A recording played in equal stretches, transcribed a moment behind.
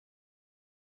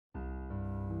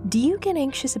Do you get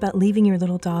anxious about leaving your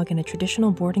little dog in a traditional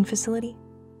boarding facility?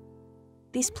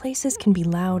 These places can be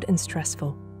loud and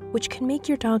stressful, which can make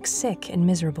your dog sick and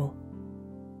miserable.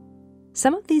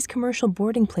 Some of these commercial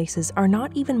boarding places are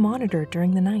not even monitored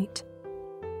during the night.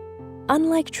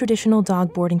 Unlike traditional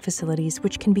dog boarding facilities,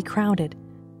 which can be crowded,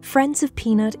 Friends of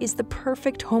Peanut is the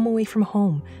perfect home away from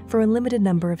home for a limited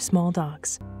number of small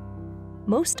dogs.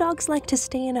 Most dogs like to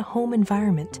stay in a home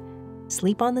environment,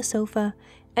 sleep on the sofa,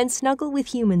 and snuggle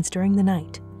with humans during the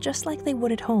night, just like they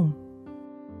would at home.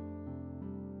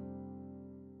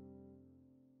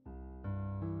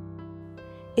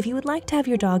 If you would like to have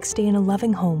your dog stay in a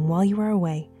loving home while you are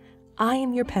away, I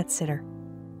am your pet sitter.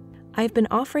 I have been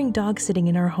offering dog sitting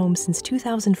in our home since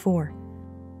 2004.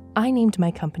 I named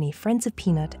my company Friends of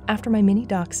Peanut after my mini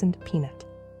dachshund, Peanut.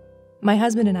 My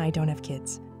husband and I don't have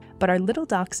kids, but our little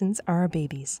dachshunds are our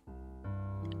babies.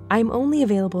 I am only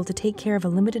available to take care of a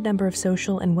limited number of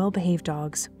social and well-behaved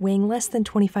dogs weighing less than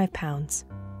 25 pounds.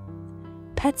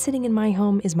 Pet sitting in my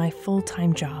home is my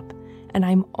full-time job, and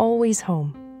I'm always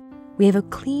home. We have a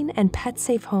clean and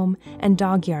pet-safe home and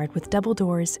dog yard with double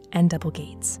doors and double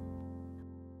gates.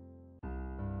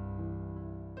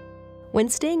 When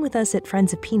staying with us at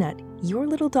Friends of Peanut, your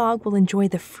little dog will enjoy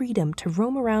the freedom to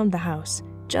roam around the house,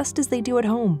 just as they do at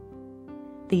home.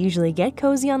 They usually get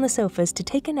cozy on the sofas to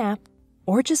take a nap,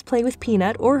 or just play with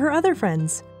Peanut or her other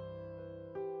friends.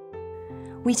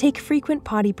 We take frequent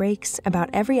potty breaks about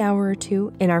every hour or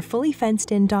two in our fully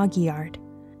fenced-in doggy yard.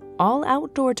 All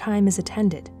outdoor time is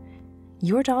attended.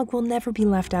 Your dog will never be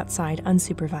left outside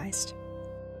unsupervised.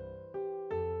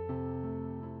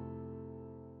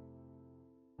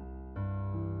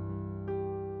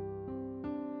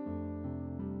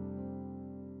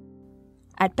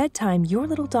 At bedtime, your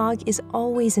little dog is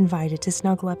always invited to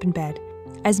snuggle up in bed,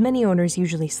 as many owners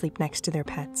usually sleep next to their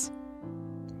pets.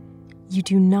 You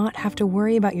do not have to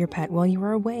worry about your pet while you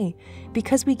are away,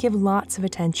 because we give lots of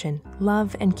attention,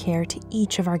 love, and care to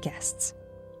each of our guests.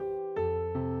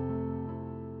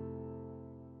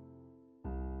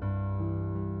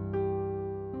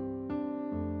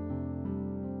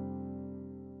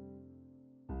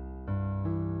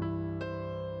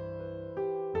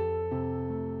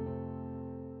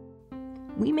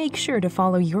 We make sure to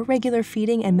follow your regular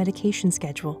feeding and medication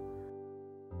schedule.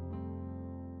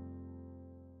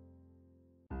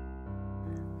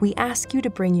 We ask you to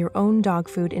bring your own dog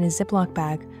food in a Ziploc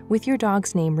bag with your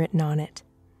dog's name written on it.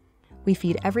 We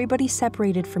feed everybody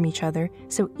separated from each other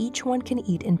so each one can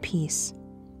eat in peace.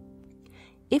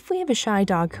 If we have a shy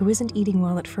dog who isn't eating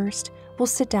well at first, we'll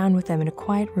sit down with them in a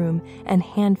quiet room and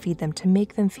hand feed them to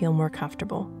make them feel more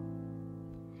comfortable.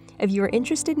 If you are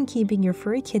interested in keeping your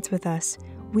furry kids with us,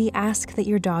 we ask that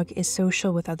your dog is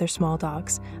social with other small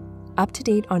dogs, up to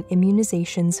date on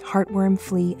immunizations, heartworm,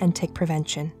 flea, and tick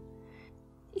prevention.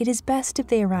 It is best if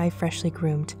they arrive freshly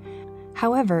groomed.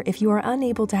 However, if you are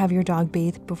unable to have your dog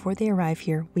bathed before they arrive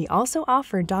here, we also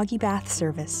offer doggy bath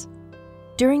service.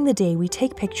 During the day, we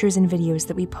take pictures and videos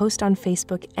that we post on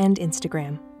Facebook and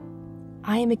Instagram.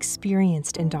 I am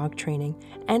experienced in dog training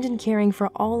and in caring for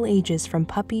all ages from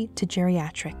puppy to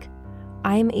geriatric.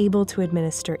 I am able to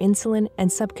administer insulin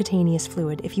and subcutaneous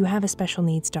fluid if you have a special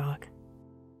needs dog.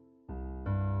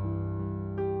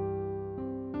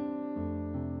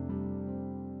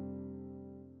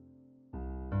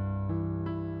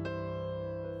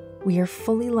 We are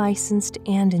fully licensed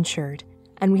and insured,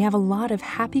 and we have a lot of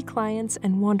happy clients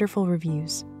and wonderful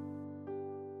reviews.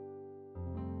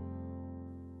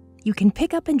 You can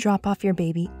pick up and drop off your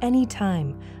baby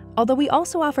anytime, although we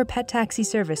also offer pet taxi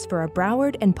service for our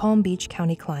Broward and Palm Beach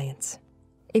County clients.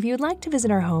 If you would like to visit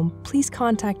our home, please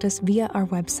contact us via our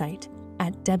website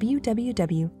at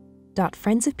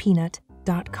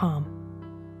www.friendsofpeanut.com.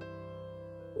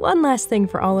 One last thing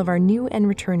for all of our new and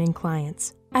returning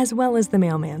clients, as well as the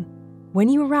mailman. When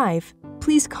you arrive,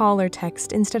 please call or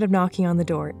text instead of knocking on the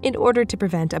door in order to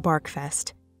prevent a bark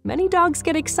fest. Many dogs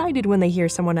get excited when they hear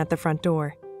someone at the front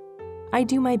door. I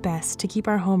do my best to keep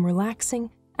our home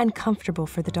relaxing and comfortable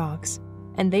for the dogs,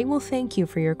 and they will thank you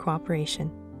for your cooperation.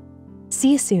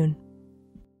 See you soon.